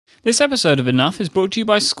This episode of Enough is brought to you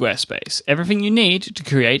by Squarespace, everything you need to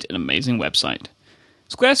create an amazing website.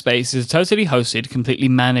 Squarespace is a totally hosted, completely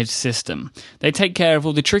managed system. They take care of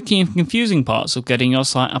all the tricky and confusing parts of getting your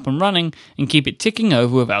site up and running and keep it ticking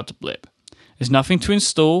over without a blip. There's nothing to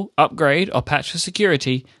install, upgrade, or patch for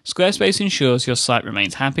security. Squarespace ensures your site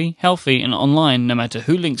remains happy, healthy, and online no matter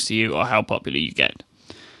who links to you or how popular you get.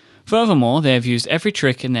 Furthermore, they have used every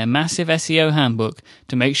trick in their massive SEO handbook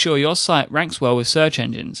to make sure your site ranks well with search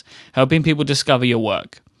engines, helping people discover your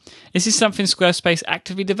work. This is something Squarespace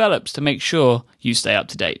actively develops to make sure you stay up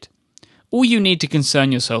to date. All you need to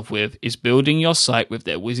concern yourself with is building your site with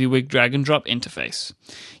their WYSIWYG drag-and-drop interface.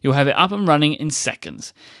 You'll have it up and running in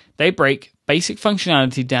seconds. They break basic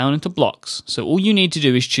functionality down into blocks, so all you need to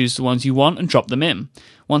do is choose the ones you want and drop them in.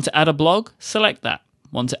 Want to add a blog? Select that.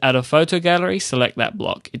 Want to add a photo gallery? Select that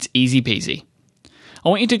block. It's easy peasy. I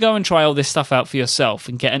want you to go and try all this stuff out for yourself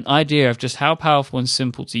and get an idea of just how powerful and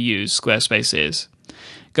simple to use Squarespace is.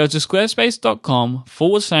 Go to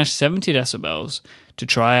squarespace.com/70decibels to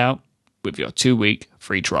try out with your 2-week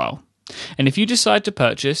free trial. And if you decide to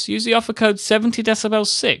purchase, use the offer code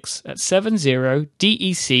 70decibels6 at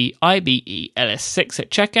 70DECIBELS6 at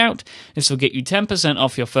checkout. This will get you 10%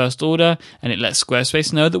 off your first order, and it lets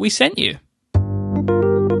Squarespace know that we sent you.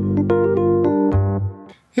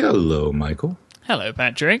 Hello, Michael. Hello,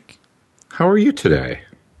 Patrick. How are you today?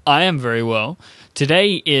 I am very well.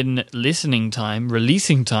 Today in listening time,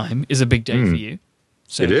 releasing time, is a big day for you.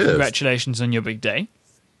 So it is. Congratulations on your big day.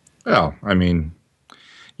 Well, I mean,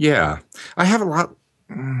 yeah. I have a lot.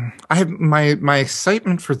 I have my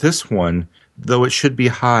excitement for this one, though it should be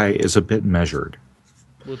high, is a bit measured.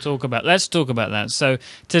 Let's talk about that. So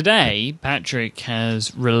today, Patrick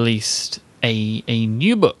has released a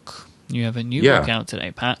new book. You have a new book out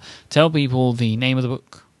today, Pat. Tell people the name of the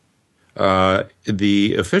book.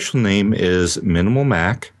 The official name is Minimal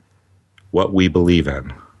Mac, What We Believe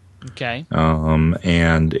In. Okay.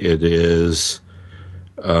 And it is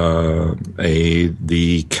the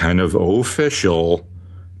kind of official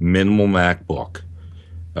Minimal Mac book.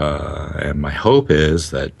 And my hope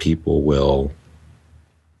is that people will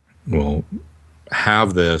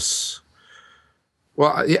have this.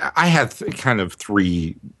 Well, I have kind of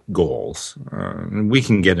 3 goals. We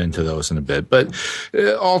can get into those in a bit. But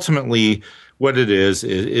ultimately, what it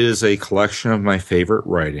is a collection of my favorite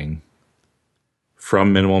writing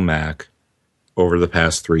from Minimal Mac over the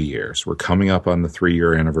past 3 years. We're coming up on the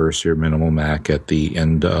 3-year anniversary of Minimal Mac at the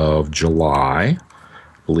end of July.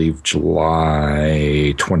 I believe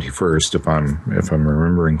July 21st, if I'm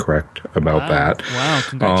remembering correct about that. Wow,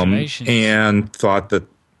 congratulations. And thought that,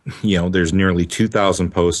 there's nearly 2,000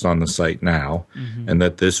 posts on the site now, and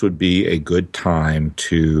that this would be a good time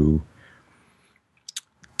to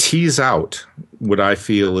tease out what I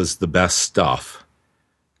feel is the best stuff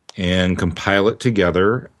and compile it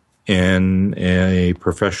together in a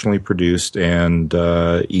professionally produced and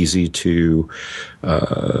easy to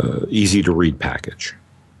read package.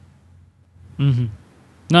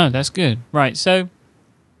 No, that's good. Right, so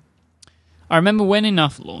I remember when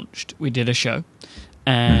Enough launched, we did a show.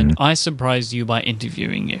 And I surprised you by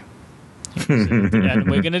interviewing you. And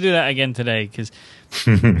we're going to do that again today because,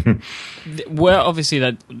 obviously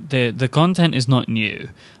that the content is not new.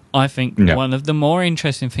 I think one of the more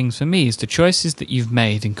interesting things for me is the choices that you've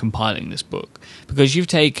made in compiling this book, because you've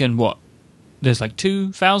taken there's like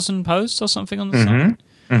 2,000 posts or something on the site.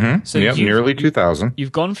 So nearly 2,000.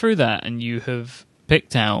 You've gone through that and you have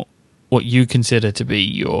picked out what you consider to be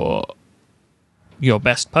your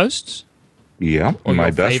best posts. Yeah,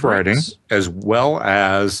 my best writing, as well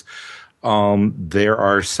as there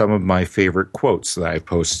are some of my favorite quotes that I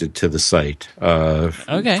posted to the site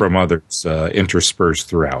from others interspersed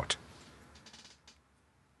throughout.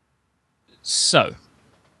 So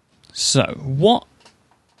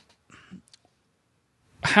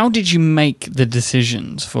how did you make the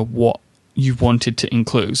decisions for what you wanted to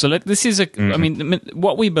include? So this is I mean,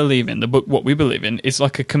 What We Believe In, the book What We Believe In, is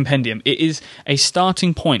like a compendium. It is a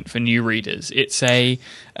starting point for new readers. It's an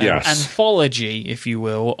anthology, if you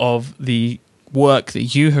will, of the work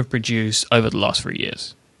that you have produced over the last 3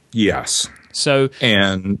 years. Yes. So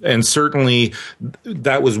and certainly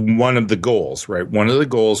that was one of the goals, right? One of the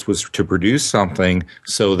goals was to produce something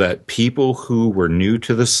so that people who were new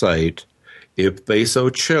to the site, if they so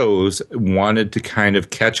chose, wanted to kind of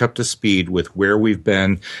catch up to speed with where we've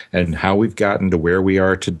been and how we've gotten to where we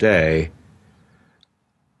are today,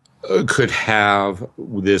 could have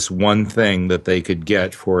this one thing that they could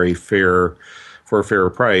get for a fair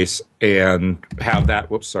price and have that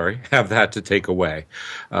to take away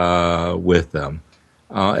with them,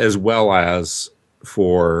 as well as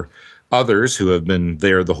for others who have been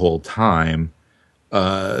there the whole time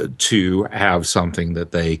to have something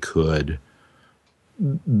that they could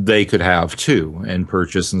have too and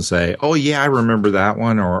purchase and say, oh yeah, I remember that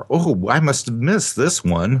one, or oh, I must have missed this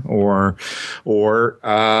one, or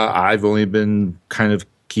I've only been kind of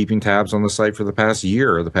keeping tabs on the site for the past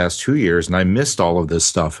year or the past 2 years, and I missed all of this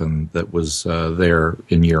stuff and that was there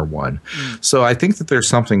in year one. So I think that there's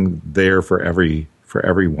something there for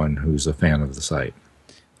everyone who's a fan of the site.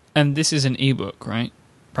 And this is an ebook, right?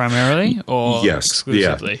 Primarily, or yes,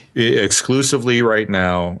 exclusively? Yeah. Exclusively right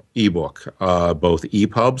now, ebook. Both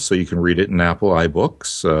EPUB, so you can read it in Apple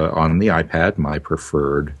iBooks on the iPad, my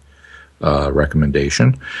preferred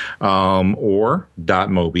recommendation, or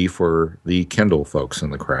 .mobi for the Kindle folks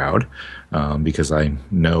in the crowd, because I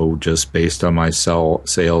know just based on my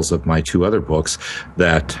sales of my 2 other books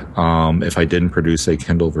that if I didn't produce a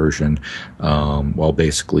Kindle version, well,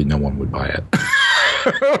 basically no one would buy it.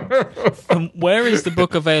 Where is the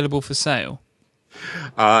book available for sale?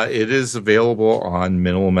 It is available on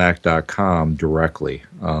minimalmac.com directly.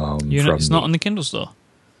 It's not on the Kindle store?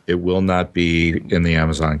 It will not be in the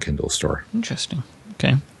Amazon Kindle store. Interesting.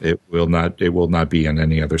 Okay. It will not be in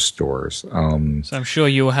any other stores. So I'm sure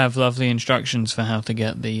you will have lovely instructions for how to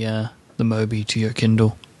get the Mobi to your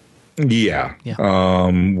Kindle. Yeah.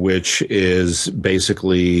 Which is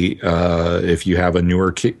basically if you have a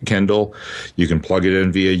newer Kindle, you can plug it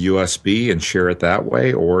in via USB and share it that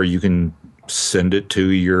way, or you can send it to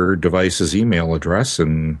your device's email address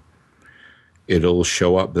and it'll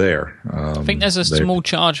show up there. I think there's a small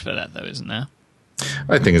charge for that, though, isn't there?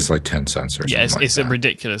 I think it's like 10 cents or something. Yeah, it's like a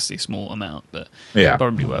ridiculously small amount, but yeah,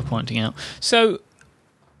 probably worth pointing out. So,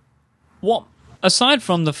 aside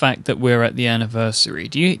from the fact that we're at the anniversary,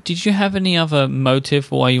 did you have any other motive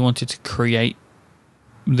for why you wanted to create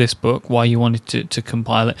this book, why you wanted to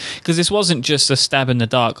compile it? Because this wasn't just a stab in the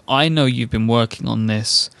dark. I know you've been working on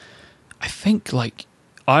this, I think,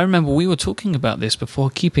 I remember we were talking about this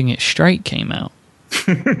before Keeping It Straight came out.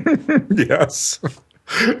 Yes.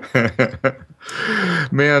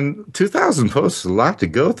 Man, 2,000 posts is a lot to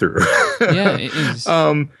go through. Yeah, it is.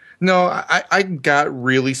 No, I got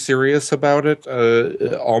really serious about it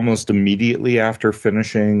almost immediately after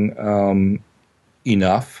finishing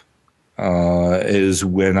Enough. Is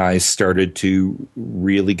when I started to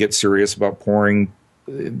really get serious about pouring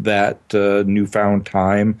that newfound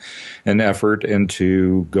time and effort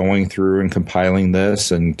into going through and compiling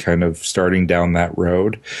this and kind of starting down that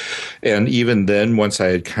road. And even then, once I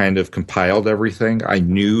had kind of compiled everything, I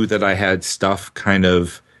knew that I had stuff kind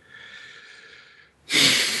of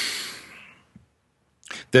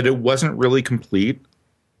that it wasn't really complete.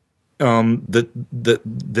 That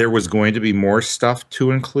there was going to be more stuff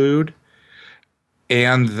to include,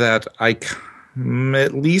 and that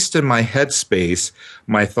at least in my headspace,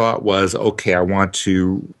 my thought was, okay, I want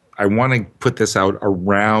to put this out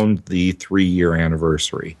around the 3-year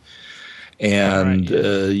anniversary. And,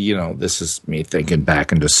 this is me thinking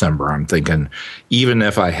back in December. I'm thinking, even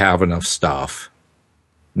if I have enough stuff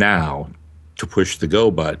now to push the go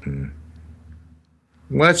button,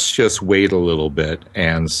 let's just wait a little bit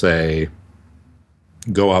and say,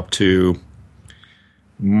 go up to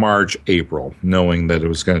March, April, knowing that it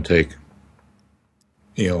was going to take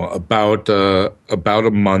about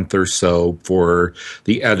a month or so for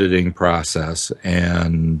the editing process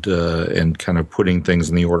and kind of putting things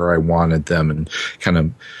in the order I wanted them and kind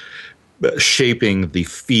of shaping the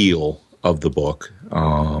feel of the book,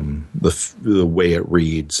 the way it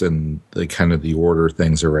reads and the kind of the order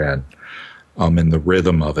things are in, and the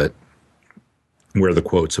rhythm of it, where the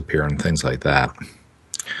quotes appear and things like that.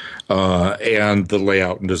 And the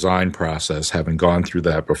layout and design process, having gone through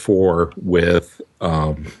that before with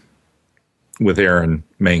Aaron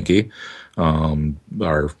Mahnke,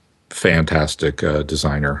 our fantastic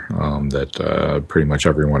designer that pretty much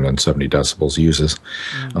everyone on 70 Decibels uses,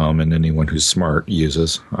 and anyone who's smart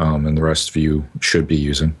uses, and the rest of you should be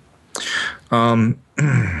using. I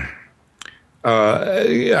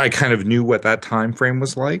kind of knew what that time frame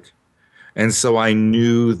was like. And so I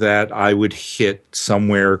knew that I would hit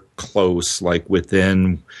somewhere close, like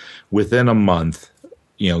within a month,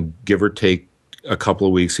 give or take a couple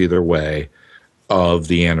of weeks either way, of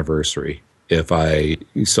the anniversary.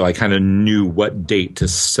 So I kind of knew what date to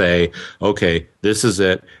say, okay, this is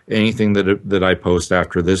it. Anything that I post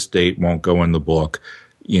after this date won't go in the book.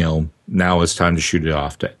 Now it's time to shoot it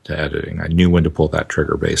off to editing. I knew when to pull that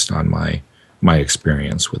trigger based on my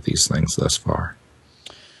experience with these things thus far.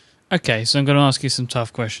 Okay, so I'm going to ask you some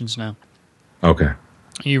tough questions now. Okay. Are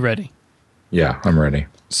you ready? Yeah, I'm ready.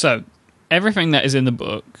 So, everything that is in the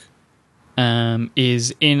book,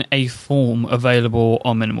 is in a form available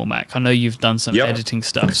on Minimal Mac. I know you've done some Yep. editing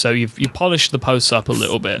stuff, so you polished the posts up a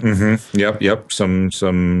little bit. Mm-hmm. Yep.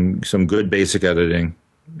 Some good basic editing,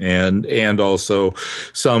 and also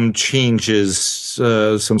some changes,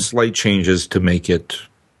 some slight changes to make it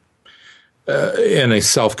in a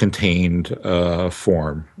self-contained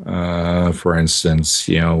form. For instance,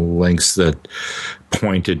 links that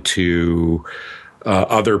pointed to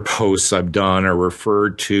other posts I've done or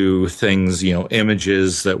referred to things,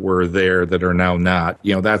 images that were there that are now not,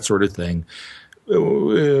 that sort of thing.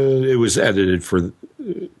 It was edited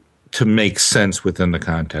to make sense within the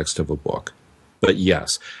context of a book. But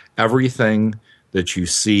yes, everything that you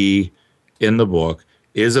see in the book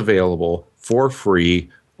is available for free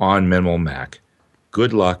on Minimal Mac.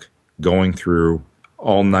 Good luck going through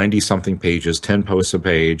all 90-something pages, 10 posts a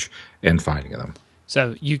page, and finding them.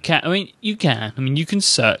 So you can. You can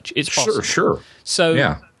search. It's possible. Sure. So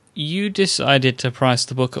yeah. You decided to price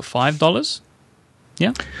the book at $5.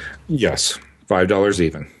 Yeah. Yes, $5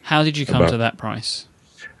 even. How did you come to that price?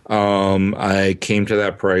 I came to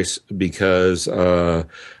that price because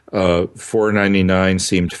 $4.99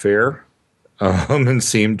 seemed fair, and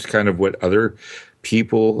seemed kind of what other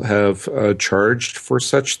people have charged for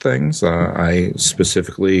such things. I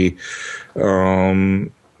specifically,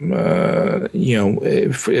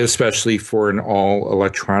 especially for an all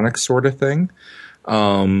electronic sort of thing.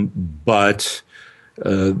 But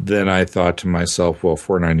then I thought to myself, well,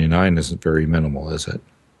 $4.99 isn't very minimal, is it?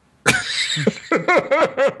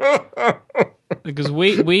 Because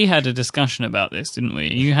we had a discussion about this, didn't we?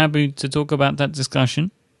 Are you happy to talk about that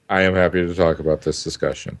discussion? I am happy to talk about this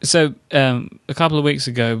discussion. So a couple of weeks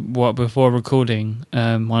ago, before recording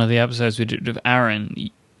one of the episodes we did with Aaron,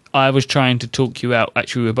 I was trying to talk you out.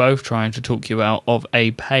 Actually, we were both trying to talk you out of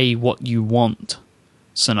a pay what you want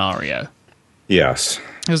scenario. Yes.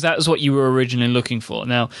 Because that was what you were originally looking for.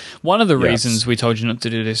 Now, one of the reasons we told you not to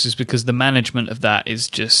do this is because the management of that is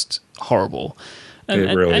just horrible. And,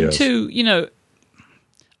 it really is. And two,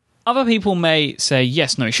 other people may say,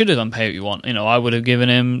 yes, no, you should have done pay what you want. I would have given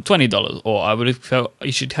him $20, or I would have felt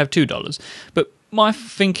you should have $2. But my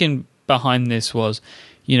thinking behind this was,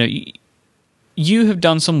 you have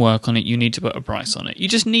done some work on it, you need to put a price on it. You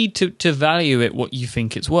just need to value it what you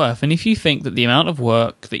think it's worth. And if you think that the amount of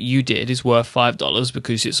work that you did is worth $5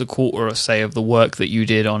 because it's a quarter, or say, of the work that you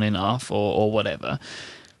did on Enough or whatever,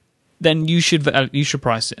 then you should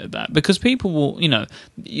price it at that. Because people will,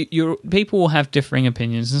 people will have differing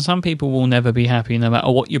opinions, and some people will never be happy no matter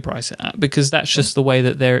what you price it at, because that's just the way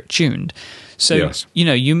that they're tuned. So, yes.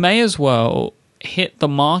 You may as well hit the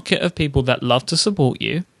market of people that love to support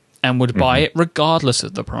you and would buy it regardless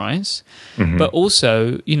of the price. Mm-hmm. But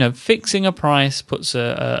also, fixing a price puts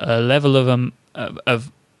a level of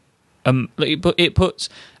it puts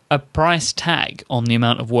a price tag on the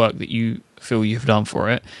amount of work that you feel you've done for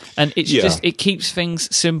it, and it's it keeps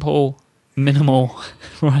things simple, minimal,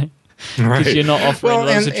 right? Because you're not offering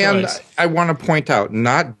loads of choice. And I want to point out,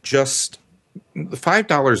 not just the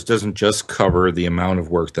 $5 doesn't just cover the amount of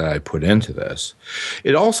work that I put into this.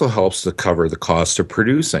 It also helps to cover the cost of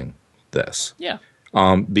producing this. Yeah.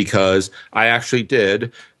 Because I actually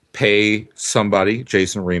did pay somebody,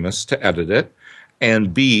 Jason Remus, to edit it,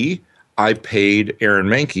 and B, I paid Aaron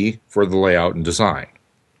Mahnke for the layout and design,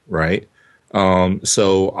 right?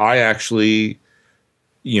 So I actually,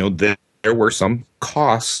 there were some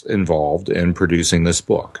costs involved in producing this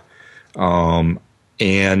book.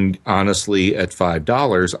 And honestly, at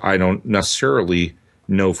 $5, I don't necessarily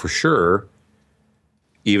know for sure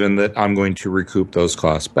even that I'm going to recoup those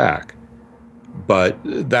costs back. But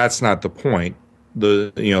that's not the point.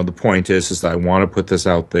 The point is that I want to put this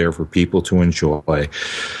out there for people to enjoy.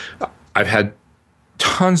 I've had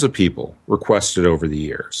tons of people request it over the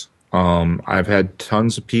years. I've had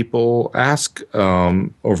tons of people ask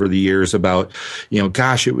over the years about,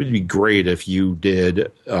 gosh, it would be great if you did,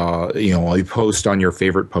 a post on your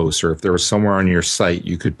favorite post, or if there was somewhere on your site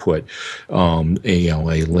you could put,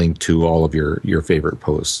 a link to all of your favorite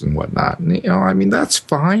posts and whatnot. And, that's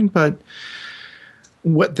fine, but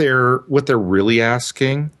what they're really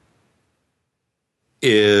asking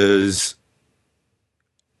is,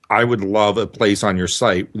 I would love a place on your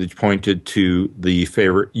site that pointed to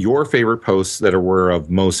your favorite posts that were of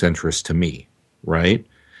most interest to me, right?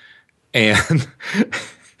 And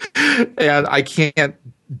and I can't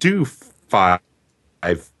do 5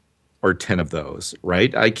 or 10 of those,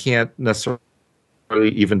 right? I can't necessarily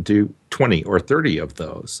even do 20 or 30 of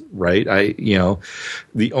those, right?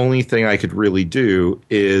 The only thing I could really do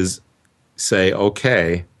is say,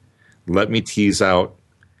 okay, let me tease out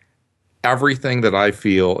everything that I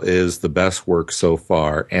feel is the best work so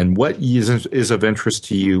far, and what is of interest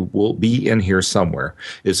to you will be in here somewhere.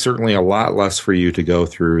 It's certainly a lot less for you to go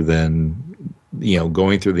through than,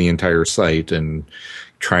 going through the entire site and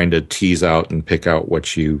trying to tease out and pick out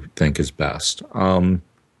what you think is best. I've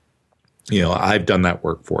done that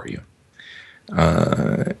work for you.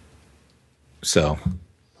 So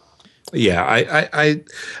yeah, I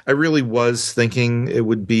really was thinking it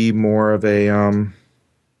would be more of a,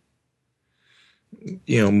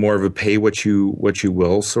 more of a pay what you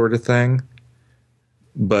will sort of thing.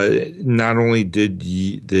 But not only did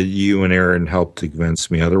you and Aaron help to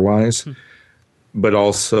convince me otherwise, but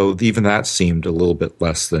also even that seemed a little bit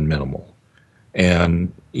less than minimal.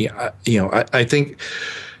 And I think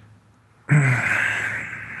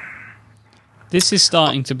this is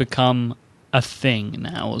starting to become a thing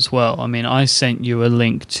now as well. I mean, I sent you a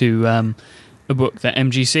link to a book that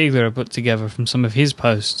MG Siegler put together from some of his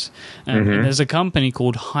posts. And there's a company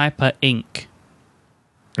called Hyper Ink,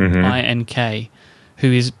 INK,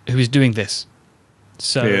 who is doing this.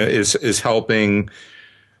 So is helping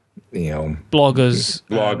bloggers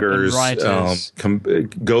and writers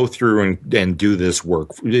go through and do this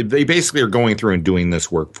work. They basically are going through and doing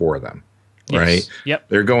this work for them. Right. Yes. Yep.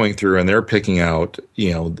 They're going through and they're picking out,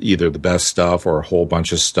 either the best stuff or a whole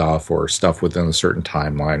bunch of stuff or stuff within a certain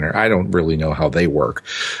timeline. Or I don't really know how they work.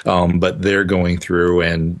 But they're going through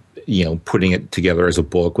and, putting it together as a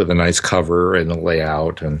book with a nice cover and a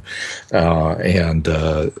layout and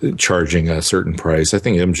charging a certain price. I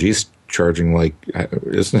think MG's charging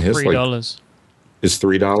isn't his $3? Is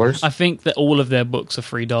 $3? I think that all of their books are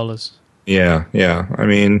 $3. Yeah. Yeah. I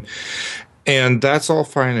mean, and that's all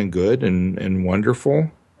fine and good and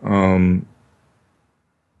wonderful.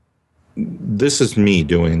 This is me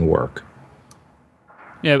doing the work.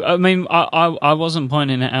 Yeah, I mean, I wasn't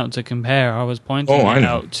pointing it out to compare. I was pointing it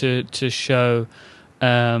out to show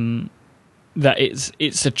that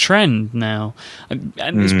it's a trend now, and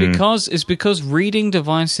it's because reading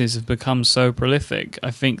devices have become so prolific.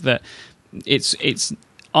 I think that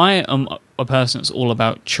I am a person that's all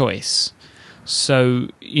about choice. So,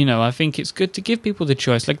 I think it's good to give people the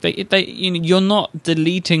choice. Like you're not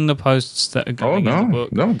deleting the posts that are going in the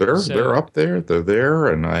book. No, they're up there. They're there,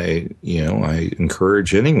 and I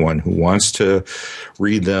encourage anyone who wants to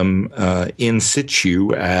read them in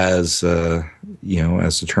situ, as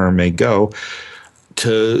as the term may go,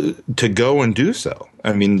 to go and do so.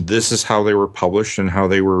 I mean, this is how they were published and how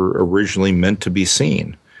they were originally meant to be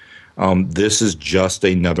seen. This is just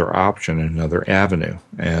another option, another avenue,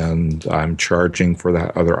 and I'm charging for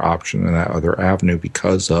that other option and that other avenue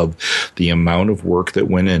because of the amount of work that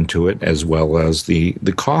went into it, as well as the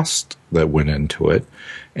cost that went into it,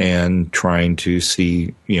 and trying to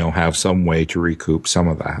see, have some way to recoup some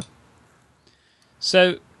of that.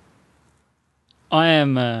 So, I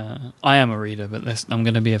am a reader, but I'm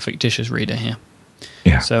going to be a fictitious reader here.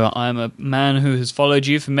 Yeah. So I'm a man who has followed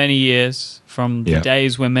you for many years, from the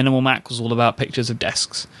days when Minimal Mac was all about pictures of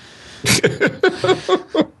desks.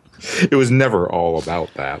 It was never all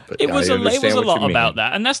about that, but it was a lot about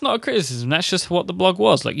that, and that's not a criticism. That's just what the blog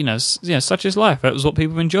was. Such is life. That was what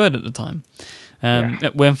people enjoyed at the time.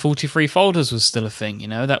 When 43 folders was still a thing,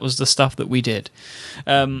 that was the stuff that we did.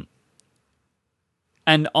 And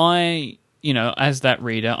I, as that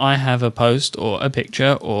reader, I have a post or a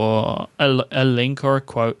picture or a link or a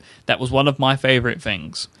quote that was one of my favorite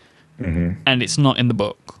things, and it's not in the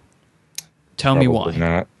book. Tell me why.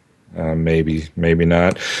 Not. Maybe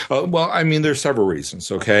not. Well, I mean, there's several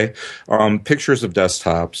reasons. Okay, pictures of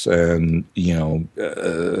desktops and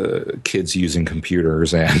kids using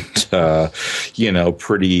computers and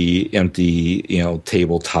pretty empty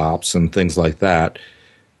tabletops and things like that.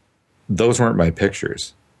 Those weren't my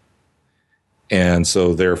pictures. And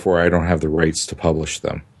so, therefore, I don't have the rights to publish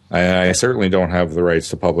them. I certainly don't have the rights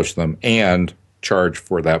to publish them and charge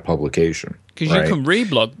for that publication. Because you can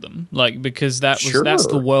reblog them, because that's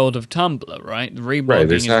the world of Tumblr, right?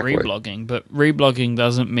 Reblogging is reblogging, but reblogging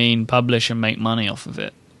doesn't mean publish and make money off of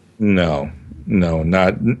it. No,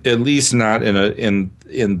 not at least not in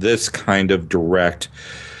this kind of direct,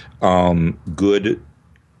 good,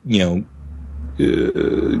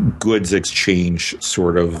 goods exchange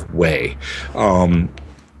sort of way.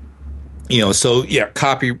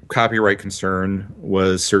 Copyright concern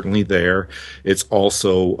was certainly there. It's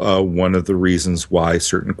also one of the reasons why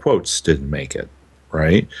certain quotes didn't make it,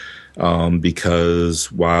 right?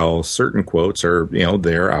 Because while certain quotes are,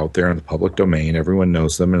 they're out there in the public domain, everyone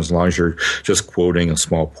knows them, and as long as you're just quoting a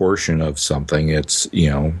small portion of something, it's,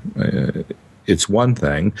 it's one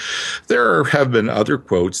thing. There have been other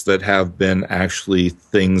quotes that have been actually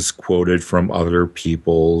things quoted from other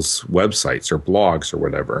people's websites or blogs or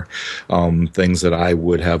whatever, things that I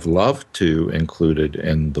would have loved to included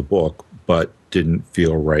in the book, but didn't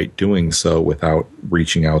feel right doing so without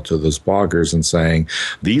reaching out to those bloggers and saying,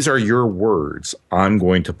 these are your words. I'm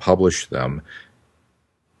going to publish them.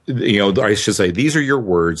 I should say, these are your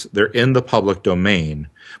words. They're in the public domain,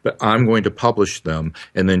 but I'm going to publish them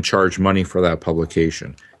and then charge money for that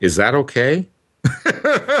publication. Is that okay?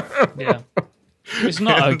 Yeah. It's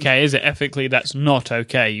not okay, is it? Ethically, that's not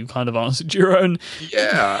okay. You kind of answered your own.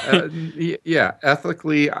 Yeah. Yeah.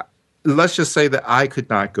 Ethically, let's just say that I could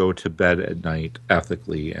not go to bed at night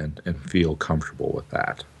ethically and feel comfortable with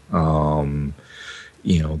that.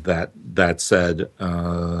 That said,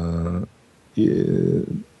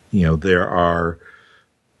 there are,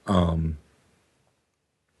 to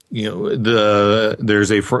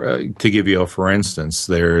give you a for instance,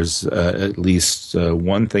 there's at least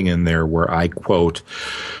one thing in there where I quote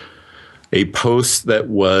a post that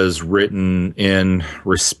was written in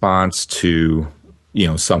response to,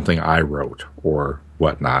 something I wrote or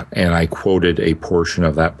whatnot, and I quoted a portion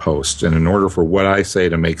of that post. And in order for what I say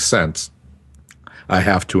to make sense, I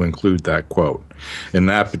have to include that quote. In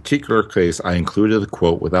that particular case, I included the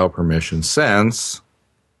quote without permission, since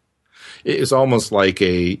it is almost like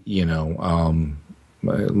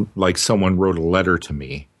like someone wrote a letter to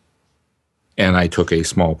me, and I took a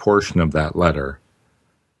small portion of that letter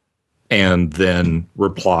and then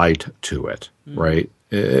replied to it, right?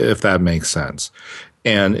 If that makes sense.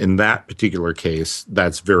 And in that particular case,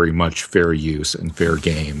 that's very much fair use and fair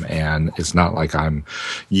game. And it's not like I'm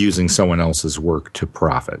using someone else's work to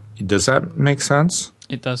profit. Does that make sense?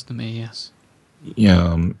 It does to me, yes.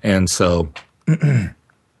 And so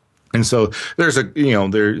there's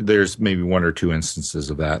there's maybe one or two instances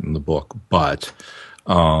of that in the book. But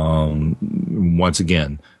once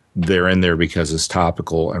again, they're in there because it's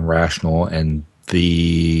topical and rational, and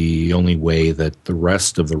the only way that the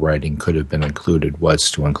rest of the writing could have been included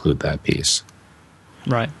was to include that piece.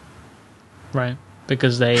 Right.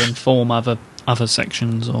 Because they inform other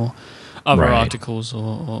sections or other articles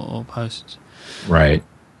or posts. Right.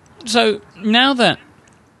 So now that,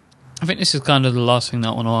 I think this is kind of the last thing that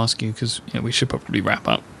I want to ask you, because we should probably wrap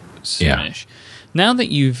up soonish. Yeah. Now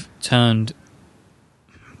that you've turned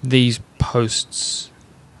these posts...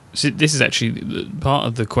 So this is actually part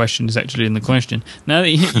of the question is actually in the question. Now that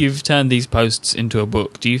you've turned these posts into a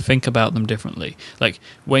book, do you think about them differently? Like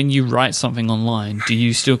when you write something online, do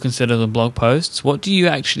you still consider them blog posts? What do you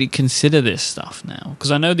actually consider this stuff now?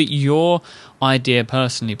 Because I know that your idea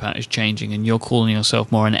personally, Pat, is changing, and you're calling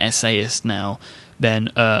yourself more an essayist now than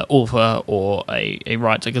an author or a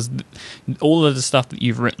writer. Because all of the stuff that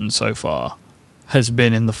you've written so far has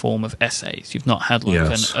been in the form of essays. You've not had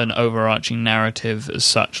an overarching narrative as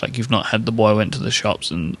such. Like you've not had the boy went to the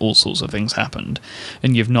shops and all sorts of things happened,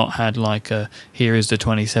 and you've not had here is the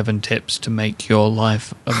 27 tips to make your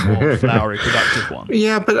life a more flowery, productive one.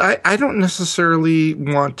 Yeah, but I don't necessarily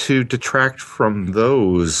want to detract from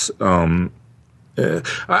those.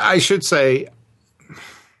 I should say,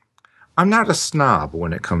 I'm not a snob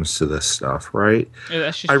when it comes to this stuff, right? Yeah,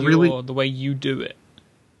 that's just the way you do it.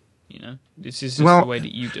 This is just the way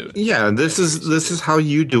that you do it. Yeah, this is how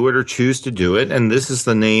you do it or choose to do it, and this is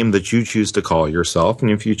the name that you choose to call yourself. And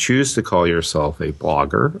if you choose to call yourself a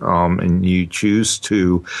blogger, and you choose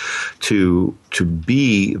to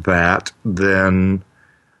be that, then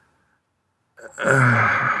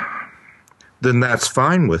that's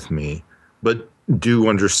fine with me. But do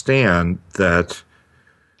understand that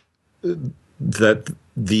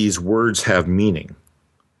these words have meaning.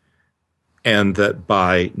 And that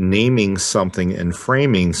by naming something and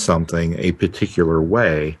framing something a particular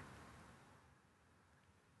way,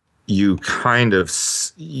 you kind of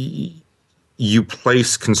you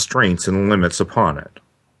place constraints and limits upon it,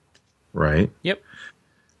 right? Yep.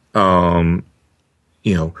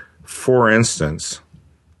 For instance,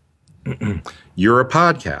 you're a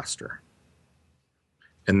podcaster,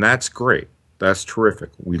 and that's great. That's terrific.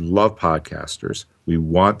 We love podcasters. We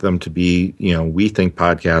want them to be, we think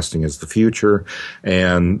podcasting is the future,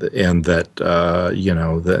 and that,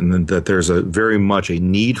 that there's a very much a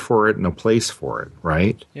need for it and a place for it,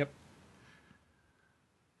 right? Yep.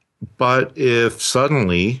 But if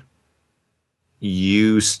suddenly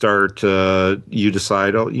you decide,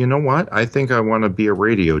 oh, you know what? I think I want to be a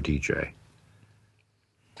radio DJ,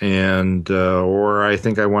 or I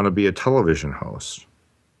think I want to be a television host.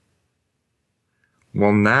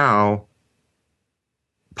 Well, now,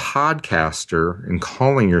 podcaster and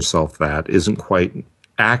calling yourself that isn't quite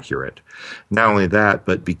accurate. Not only that,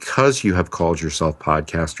 but because you have called yourself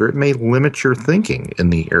podcaster, it may limit your thinking in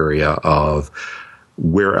the area of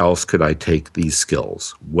where else could I take these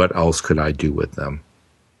skills? What else could I do with them?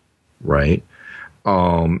 Right?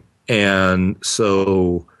 And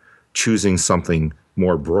so choosing something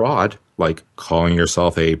more broad, like calling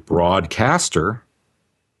yourself a broadcaster,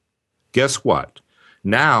 guess what?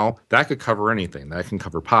 Now that could cover anything. That can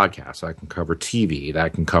cover podcasts. That can cover TV.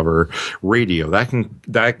 That can cover radio.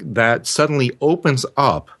 That suddenly opens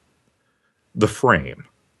up the frame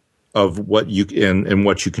of what you and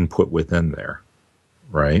what you can put within there,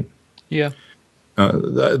 right? Yeah.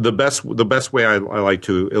 The best way I like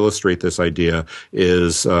to illustrate this idea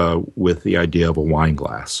is with the idea of a wine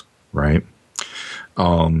glass, right?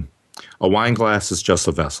 A wine glass is just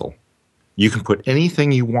a vessel. You can put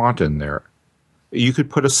anything you want in there. You could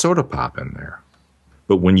put a soda pop in there.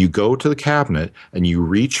 But when you go to the cabinet and you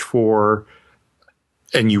reach for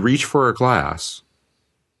a glass,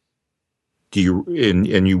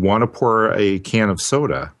 and you want to pour a can of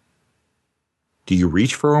soda, do you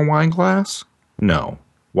reach for a wine glass? No.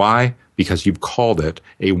 Why? Because you've called it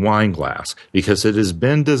a wine glass. Because it has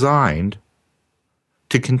been designed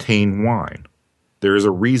to contain wine. There is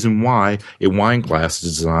a reason why a wine glass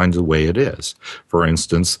is designed the way it is. For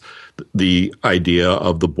instance, the idea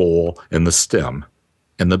of the bowl and the stem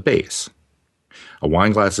and the base. A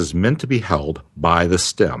wine glass is meant to be held by the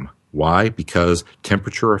stem. Why? Because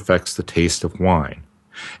temperature affects the taste of wine.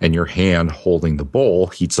 And your hand holding the bowl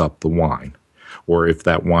heats up the wine. Or if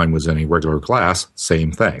that wine was in a regular glass,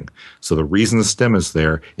 same thing. So the reason the stem is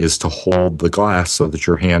there is to hold the glass so that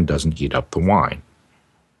your hand doesn't heat up the wine.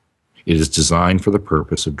 It is designed for the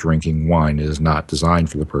purpose of drinking wine. It is not designed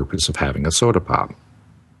for the purpose of having a soda pop.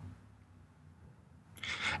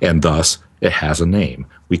 And thus, it has a name.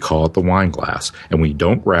 We call it the wine glass. And we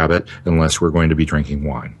don't grab it unless we're going to be drinking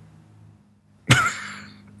wine.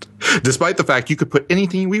 Despite the fact you could put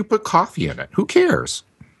anything, we could put coffee in it. Who cares?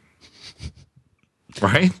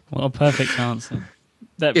 Right? Well, a perfect answer.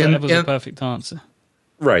 That was a perfect answer.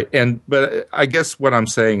 Right. But I guess what I'm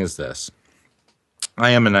saying is this.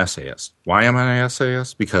 I am an essayist. Why am I an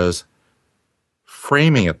essayist? Because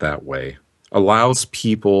framing it that way allows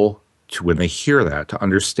people to, when they hear that, to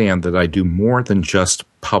understand that I do more than just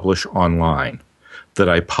publish online, that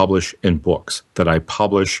I publish in books, that I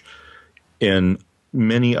publish in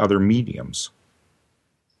many other mediums,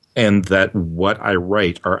 and that what I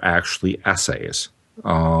write are actually essays,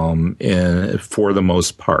 for the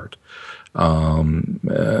most part. And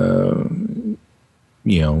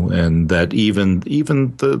that even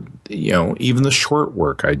the short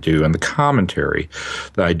work I do and the commentary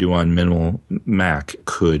that I do on Minimal Mac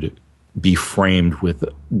could be framed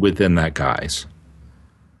within that guise.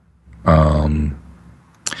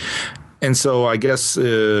 And so I guess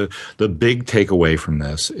the big takeaway from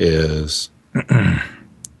this is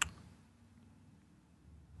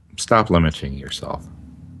stop limiting yourself.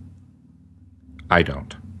 I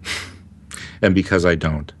don't. And because I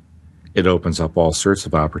don't, it opens up all sorts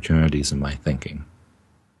of opportunities in my thinking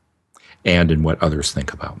and in what others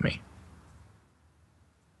think about me.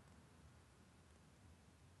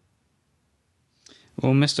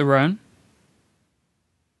 Well, Mr. Rohn.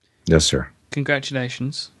 Yes, sir.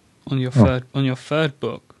 Congratulations on your third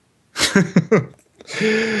book.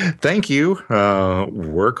 Thank you.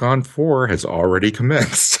 Work on 4 has already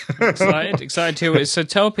commenced. Excited to hear it. So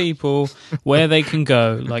tell people where they can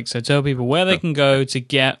go. Tell people where they can go to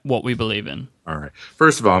get what we believe in. All right.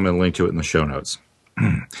 First of all, I'm going to link to it in the show notes.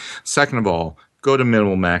 Second of all, go to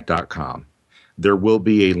minimalmac.com. There will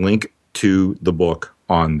be a link to the book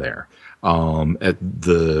on there. At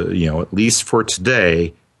least for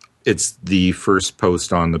today, it's the first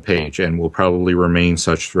post on the page and will probably remain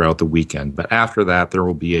such throughout the weekend. But after that, there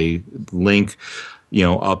will be a link,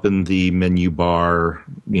 up in the menu bar,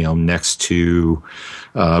 next to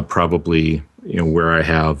probably, where I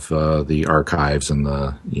have the archives and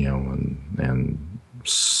the,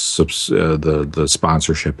 the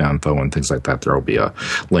sponsorship info and things like that. There will be a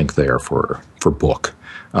link there for book.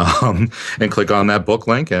 And click on that book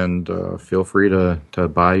link and feel free to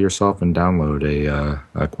buy yourself and download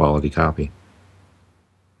a quality copy.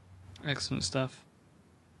 Excellent stuff.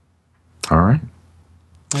 All right.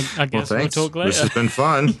 I guess we'll talk later. This has been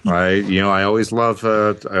fun. I always love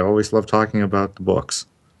talking about the books.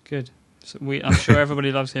 Good. So I'm sure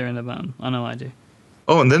everybody loves hearing about them. I know I do.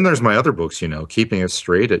 Oh, and then there's my other books. Keeping It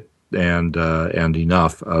Straight at and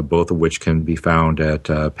Enough, both of which can be found at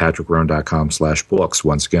patrickroan.com/books.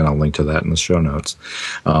 Once again, I'll link to that in the show notes.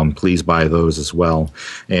 Please buy those as well.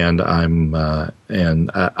 And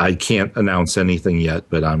I can't announce anything yet,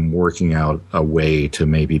 but I'm working out a way to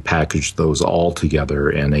maybe package those all together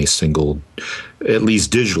in a single, at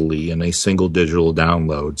least digitally, in a single digital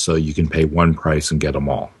download, so you can pay one price and get them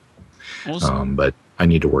all. Awesome. But I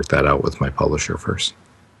need to work that out with my publisher first.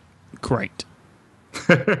 Great.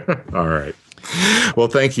 All right. Well,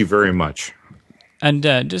 thank you very much. And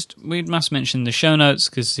we must mention the show notes,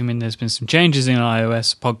 because there's been some changes in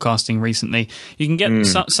iOS podcasting recently. You can get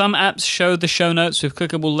some apps show the show notes with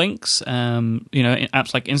clickable links.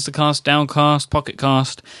 Apps like Instacast, Downcast,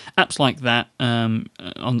 Pocketcast, apps like that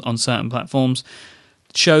on certain platforms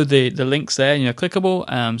show the links there, clickable.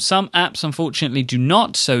 Some apps unfortunately do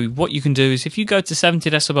not. So what you can do is, if you go to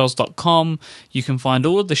 70decibels.com, you can find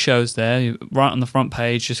all of the shows there right on the front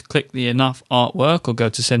page. Just click the Enough artwork, or go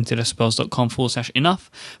to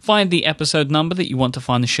 70decibels.com/enough. Find the episode number that you want to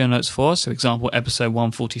find the show notes for. So example, episode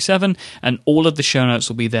 147, and all of the show notes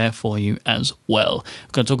will be there for you as well. I'm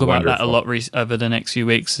going to talk about that a lot over the next few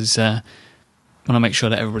weeks, as I want to make sure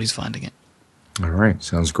that everybody's finding it. All right.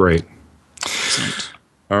 Sounds great. Excellent.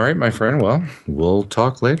 All right, my friend. Well, we'll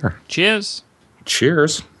talk later. Cheers.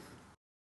 Cheers.